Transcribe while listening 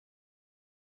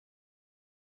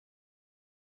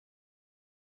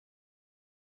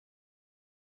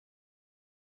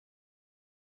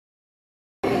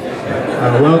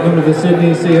Welcome to the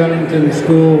Sidney C. Huntington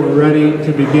School. We're ready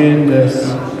to begin this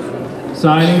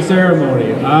signing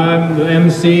ceremony. I'm the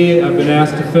MC. I've been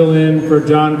asked to fill in for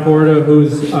John Korta,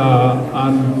 who's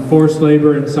on forced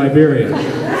labor in Siberia.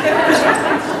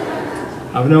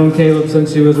 I've known Kaleb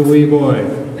since he was a wee boy.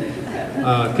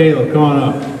 Kaleb, come on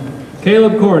up.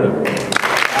 Kaleb Korta.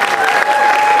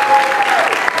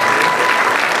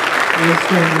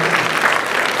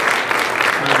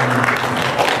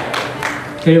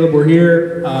 Kaleb, we're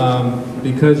here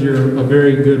because you're a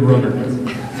very good runner.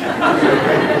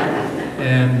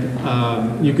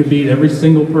 And you could beat every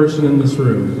single person in this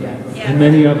room, and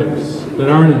many others that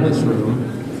aren't in this room.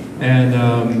 And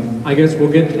I guess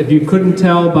we'll get, if you couldn't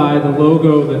tell by the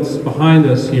logo that's behind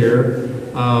us here,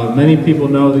 many people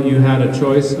know that you had a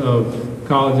choice of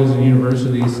colleges and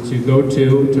universities to go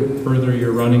to further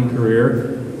your running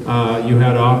career. You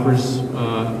had offers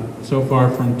so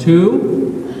far from 2.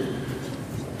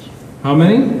 How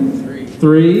many?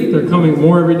 3. They're coming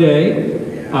more every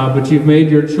day, but you've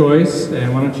made your choice,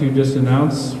 and why don't you just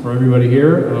announce for everybody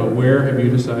here, where have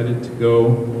you decided to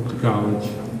go to college?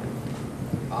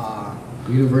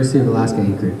 University of Alaska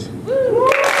Anchorage.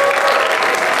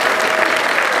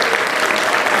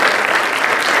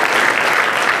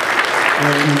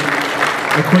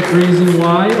 A quick reason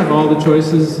why, of all the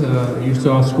choices, you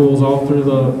saw schools all through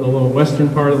the little western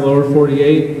part of the lower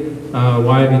 48.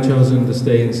 Why have you chosen to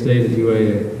stay in state at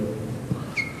UAA?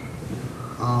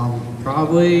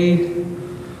 Probably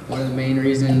one of the main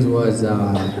reasons was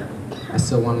I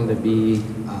still wanted to be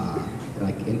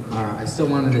I still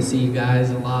wanted to see you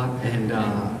guys a lot, and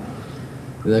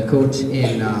the coach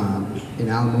in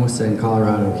Alamosa in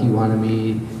Colorado, if he wanted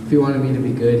me to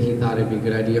be good, he thought it'd be a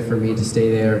good idea for me to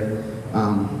stay there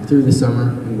through the summer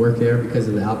and work there because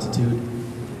of the altitude,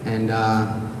 and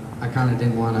I kind of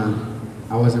didn't want to.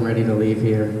 I wasn't ready to leave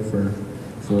here for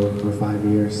 5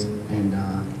 years, and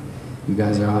you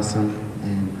guys are awesome,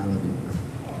 and I love you.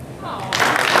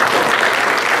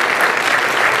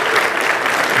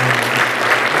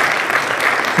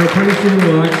 So pretty soon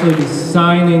we'll actually be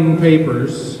signing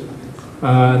papers,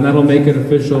 and that'll make it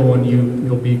official when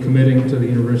you'll be committing to the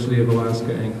University of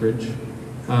Alaska Anchorage.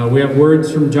 We have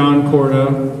words from John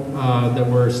Korta that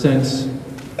were sent.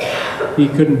 He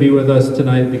couldn't be with us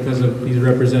tonight because he's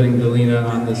representing Galena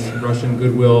on this Russian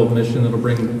goodwill mission that'll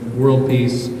bring world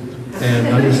peace and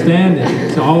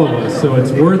understanding to all of us. So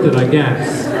it's worth it, I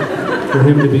guess, for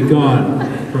him to be gone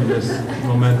from this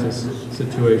momentous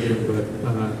situation. But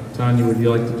Tanya, would you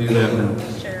like to do that now?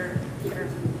 Sure.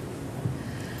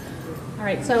 All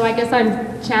right, so I guess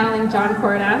I'm channeling John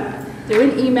Korta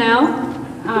through an email.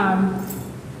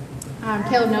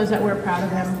 Kaleb knows that we're proud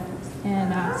of him.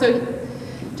 And so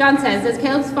John says, as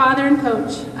Kaleb's father and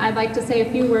coach, I'd like to say a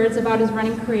few words about his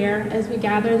running career as we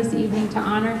gather this evening to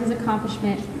honor his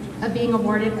accomplishment of being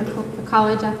awarded a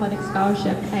college athletic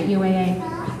scholarship at UAA.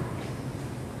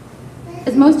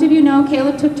 As most of you know,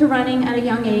 Kaleb took to running at a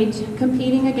young age,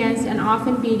 competing against and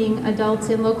often beating adults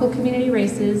in local community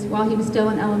races while he was still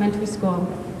in elementary school.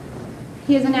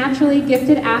 He is a naturally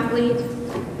gifted athlete,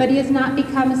 but he has not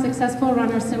become a successful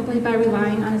runner simply by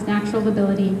relying on his natural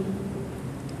ability.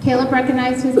 Kaleb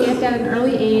recognized his gift at an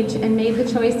early age and made the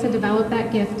choice to develop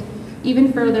that gift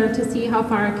even further to see how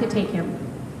far it could take him.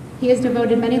 He has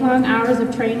devoted many long hours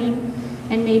of training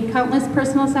and made countless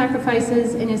personal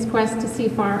sacrifices in his quest to see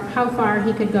how far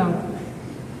he could go.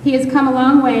 He has come a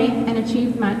long way and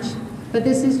achieved much, but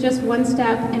this is just one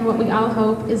step in what we all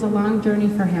hope is a long journey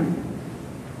for him.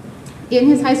 In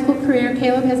his high school career,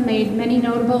 Kaleb has made many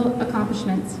notable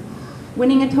accomplishments,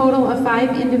 winning a total of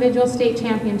 5 individual state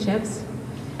championships.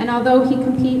 And although he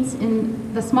competes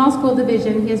in the small school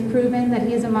division, he has proven that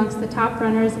he is amongst the top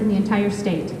runners in the entire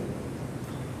state.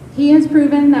 He has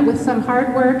proven that with some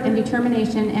hard work and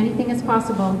determination, anything is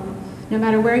possible, no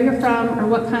matter where you're from or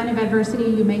what kind of adversity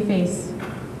you may face.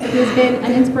 He has been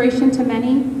an inspiration to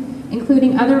many,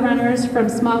 including other runners from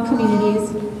small communities,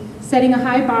 setting a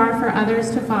high bar for others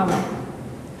to follow.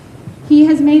 He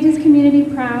has made his community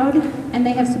proud, and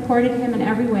they have supported him in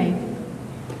every way.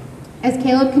 As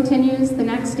Kaleb continues the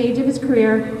next stage of his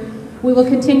career, we will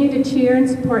continue to cheer and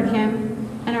support him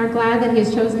and are glad that he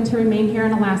has chosen to remain here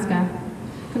in Alaska.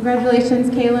 Congratulations,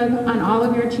 Kaleb, on all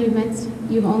of your achievements.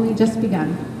 You've only just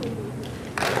begun.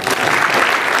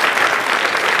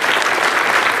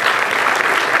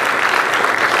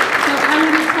 So I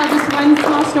want to tell just one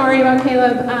small story about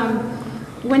Kaleb.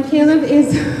 When Kaleb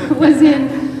was in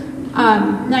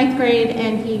 9th grade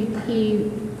and he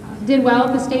did well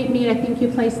at the state meet, I think you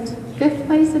placed 5th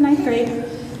place in 9th grade.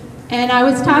 And I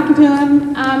was talking to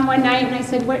him one night and I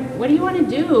said, what do you want to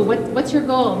do? What's your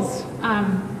goals?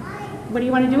 what do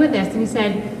you want to do with this? And he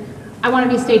said, I want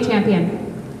to be state champion.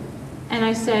 And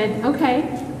I said,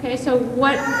 okay, so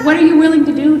what are you willing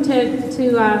to do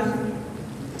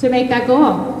to make that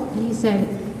goal? And he said,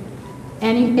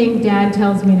 anything Dad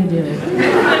tells me to do. Is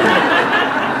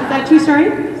that a true story?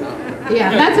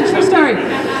 Yeah, that's a true story.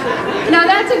 Now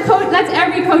that's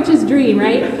every coach's dream,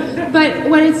 right? But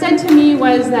what it said to me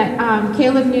was that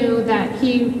Kaleb knew that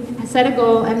he set a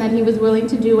goal and that he was willing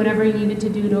to do whatever he needed to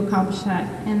do to accomplish that.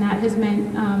 And that has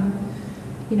meant,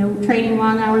 training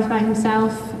long hours by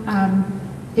himself.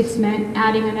 It's meant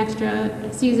adding an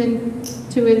extra season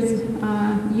to his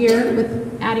year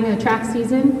with adding a track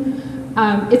season.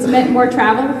 It's meant more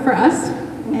travel for us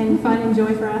and fun and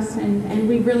joy for us, and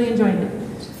we've really enjoyed it.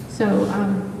 So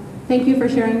thank you for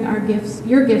sharing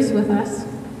your gifts with us,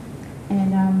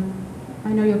 and I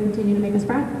know you'll continue to make us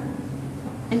proud.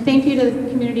 And thank you to the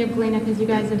community of Galena, because you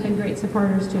guys have been great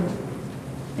supporters too.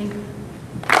 Thank you.